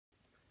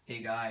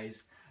Hey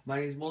guys, my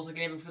name is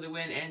MultiGaming for the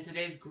win, and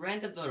today's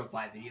Grand Theft Auto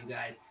 5 video,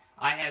 guys.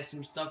 I have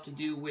some stuff to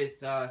do with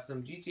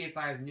some GTA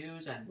 5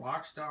 news and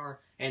Rockstar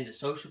and the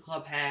Social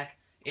Club hack,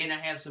 and I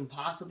have some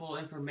possible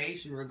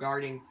information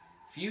regarding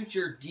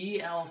future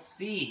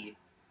DLC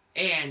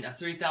and a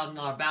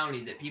 $3,000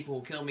 bounty that people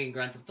will kill me in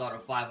Grand Theft Auto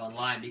 5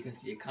 online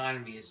because the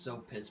economy is so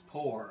piss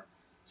poor.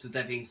 So with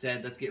that being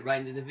said, let's get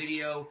right into the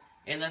video,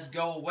 and let's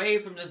go away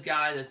from this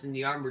guy that's in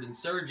the Armored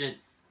Insurgent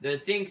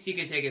that thinks he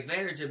can take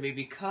advantage of me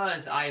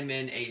because I'm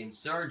in a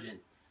insurgent.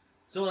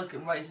 So let's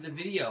get right into the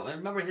video. And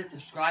remember to hit the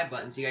subscribe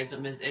button so you guys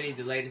don't miss any of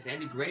the latest and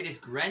the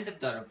greatest Grand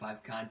Theft Auto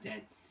 5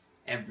 content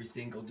every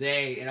single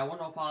day. And I want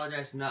to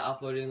apologize for not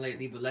uploading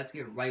lately, but let's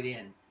get right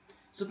in.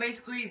 So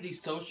basically, the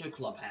Social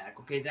Club hack.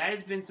 Okay, that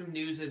has been some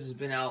news that has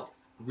been out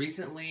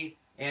recently.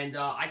 And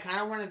I kind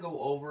of want to go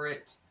over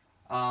it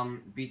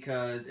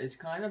because it's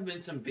kind of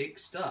been some big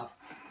stuff.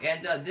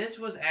 And this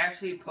was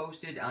actually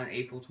posted on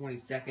April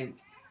 22nd.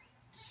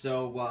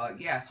 So,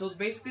 yeah, so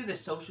basically the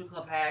Social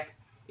Club hack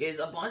is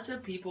a bunch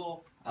of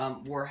people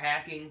were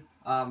hacking,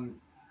 I'm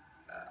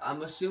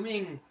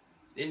assuming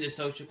into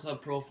Social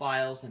Club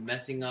profiles and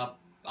messing up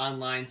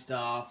online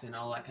stuff and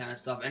all that kind of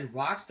stuff, and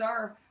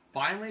Rockstar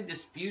finally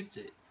disputes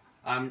it.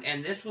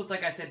 And this was,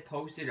 like I said,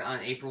 posted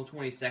on April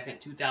 22nd,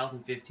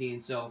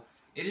 2015, so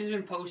it has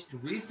been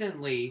posted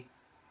recently.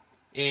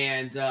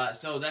 And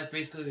so that's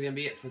basically going to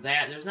be it for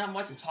that. There's not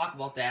much to talk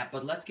about that,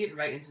 but let's get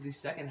right into the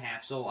second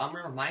half. So I'm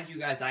going to remind you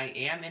guys I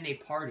am in a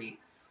party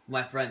with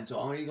my friend, so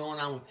I'm going to be going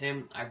on with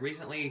him. I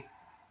recently,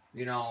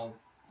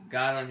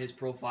 got on his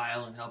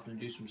profile and helped him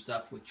do some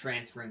stuff with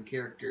transferring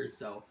characters,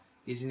 so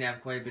he's going to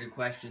have quite a bit of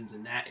questions,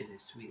 and that is a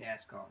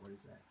sweet-ass car. What is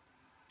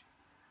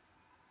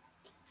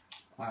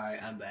that?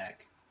 Alright, I'm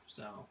back.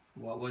 So,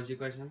 what was your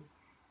question?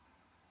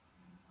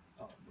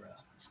 Oh, bruh,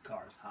 this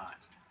car is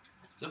hot.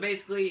 So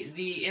basically,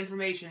 the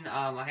information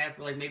I have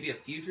for like maybe a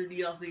future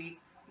DLC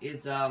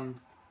is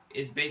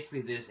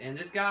basically this. And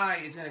this guy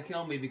is gonna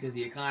kill me because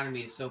the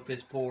economy is so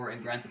piss poor in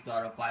Grand Theft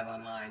Auto 5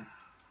 Online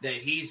that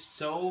he's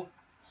so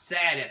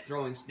sad at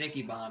throwing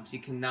sticky bombs he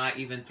cannot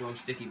even throw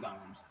sticky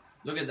bombs.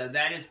 Look at that.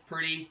 That is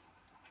pretty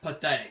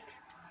pathetic.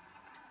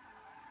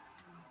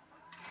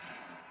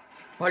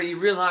 But you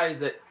realize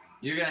that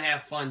you're gonna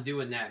have fun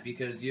doing that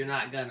because you're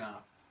not gonna.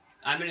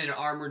 I'm in an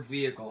armored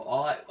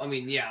vehicle.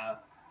 Yeah.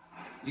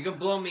 You can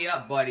blow me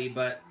up, buddy,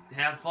 but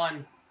have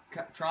fun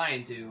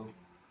trying to.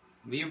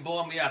 If you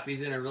blow me up,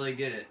 he's gonna really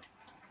get it.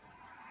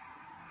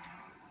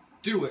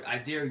 Do it, I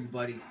dare you,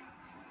 buddy.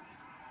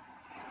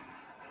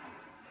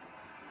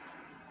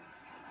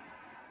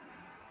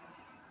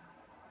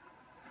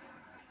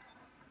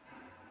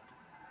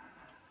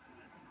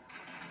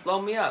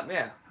 Blow me up,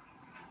 yeah.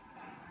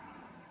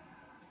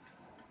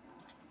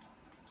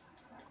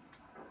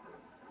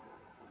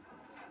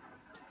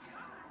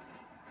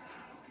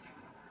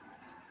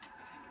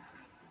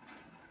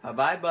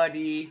 Bye-bye,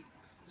 buddy.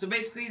 So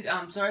basically,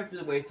 I'm sorry for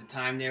the waste of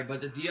time there,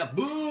 but the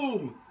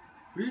boom!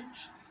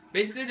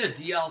 Basically, the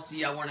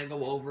DLC I want to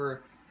go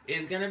over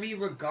is going to be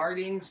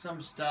regarding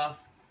some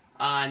stuff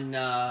on,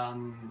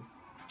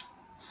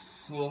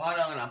 well, how am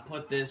I going to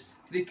put this?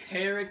 The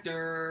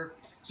character.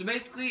 So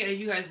basically, as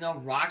you guys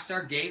know,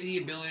 Rockstar gave the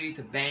ability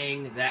to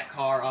bang that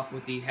car up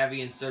with the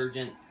heavy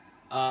insurgent.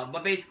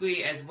 But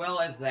basically, as well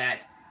as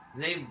that,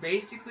 they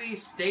basically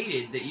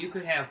stated that you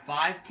could have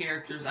 5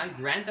 characters on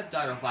Grand Theft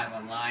Auto 5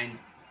 Online,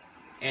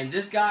 and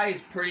this guy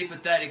is pretty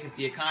pathetic if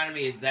the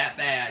economy is that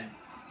bad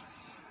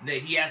that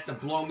he has to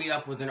blow me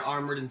up with an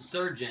armored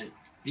insurgent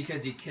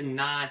because he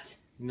cannot,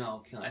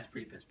 that's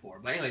pretty piss poor.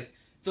 But anyways,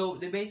 so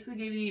they basically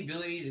gave you the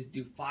ability to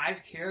do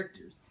 5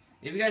 characters.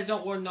 If you guys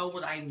don't want to know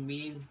what I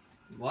mean,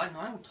 what? No,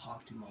 I don't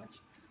talk too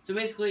much. So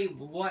basically,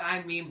 what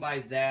I mean by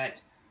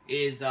that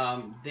is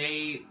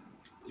they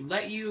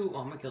let you,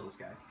 I'm gonna kill this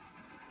guy.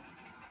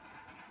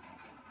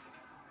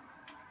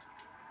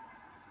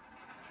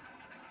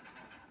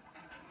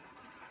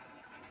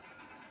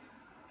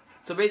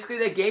 So basically,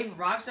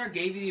 Rockstar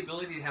gave you the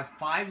ability to have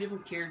 5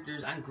 different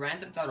characters on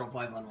Grand Theft Auto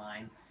 5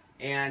 Online,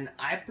 and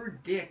I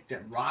predict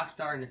that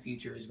Rockstar in the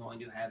future is going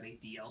to have a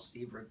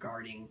DLC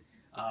regarding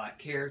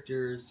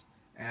characters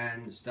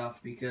and stuff,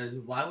 because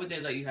why would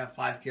they let you have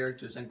 5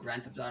 characters on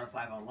Grand Theft Auto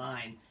 5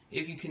 Online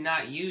if you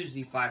cannot use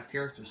the 5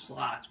 character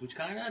slots, which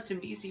kind of, to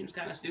me, seems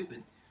kind of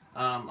stupid.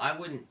 I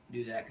wouldn't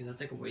do that, because that's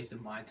like a waste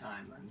of my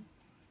time and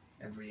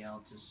everybody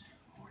else's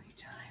horny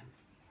time.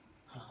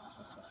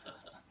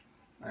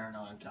 I don't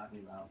know what I'm talking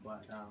about,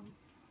 but,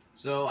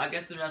 so I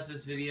guess the rest of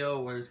this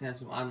video, we're just gonna have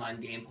some online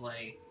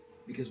gameplay,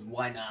 because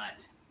why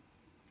not?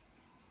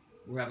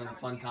 We're having a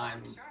fun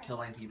time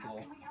killing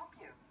people.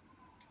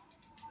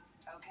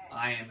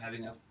 I am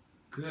having a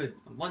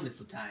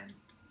wonderful time.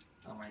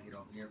 I want to get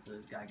over here before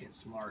this guy gets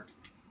smart.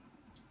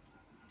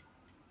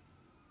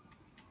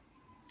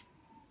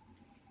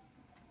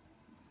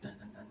 Dun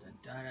dun dun dun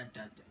dun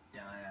dun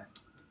dun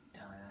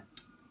dun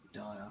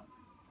dun dun.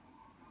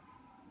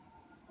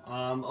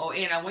 Oh,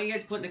 and I want you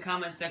guys to put in the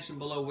comment section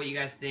below what you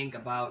guys think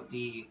about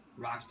the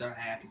Rockstar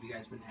hack, if you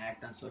guys been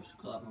hacked on Social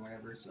Club and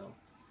whatever, so,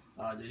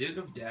 The Duke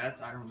of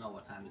Death, I don't know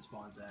what time it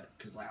spawns at,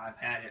 because like I've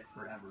had it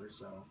forever,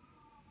 so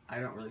I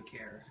don't really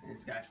care. And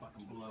this guy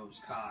fucking blows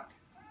cock.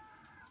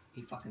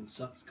 He fucking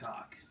sucks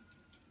cock.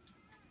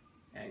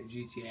 At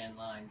GTA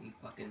Online, he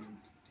fucking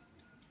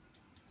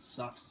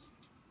sucks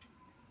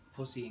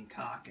pussy and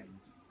cock, and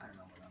I don't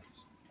know what else.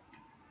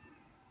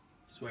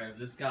 I swear, if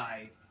this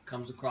guy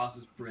comes across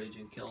this bridge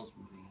and kills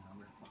me, I'm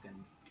gonna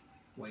fucking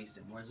waste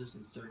him. Where's this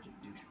insurgent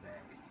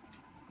douchebag?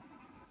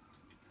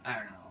 I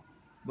don't know.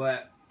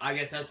 But I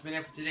guess that's been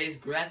it for today's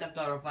Grand Theft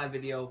Auto 5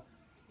 video.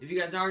 If you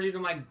guys are new to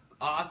my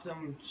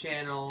awesome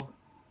channel,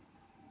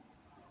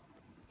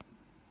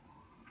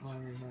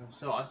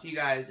 so I'll see you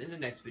guys in the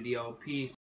next video. Peace.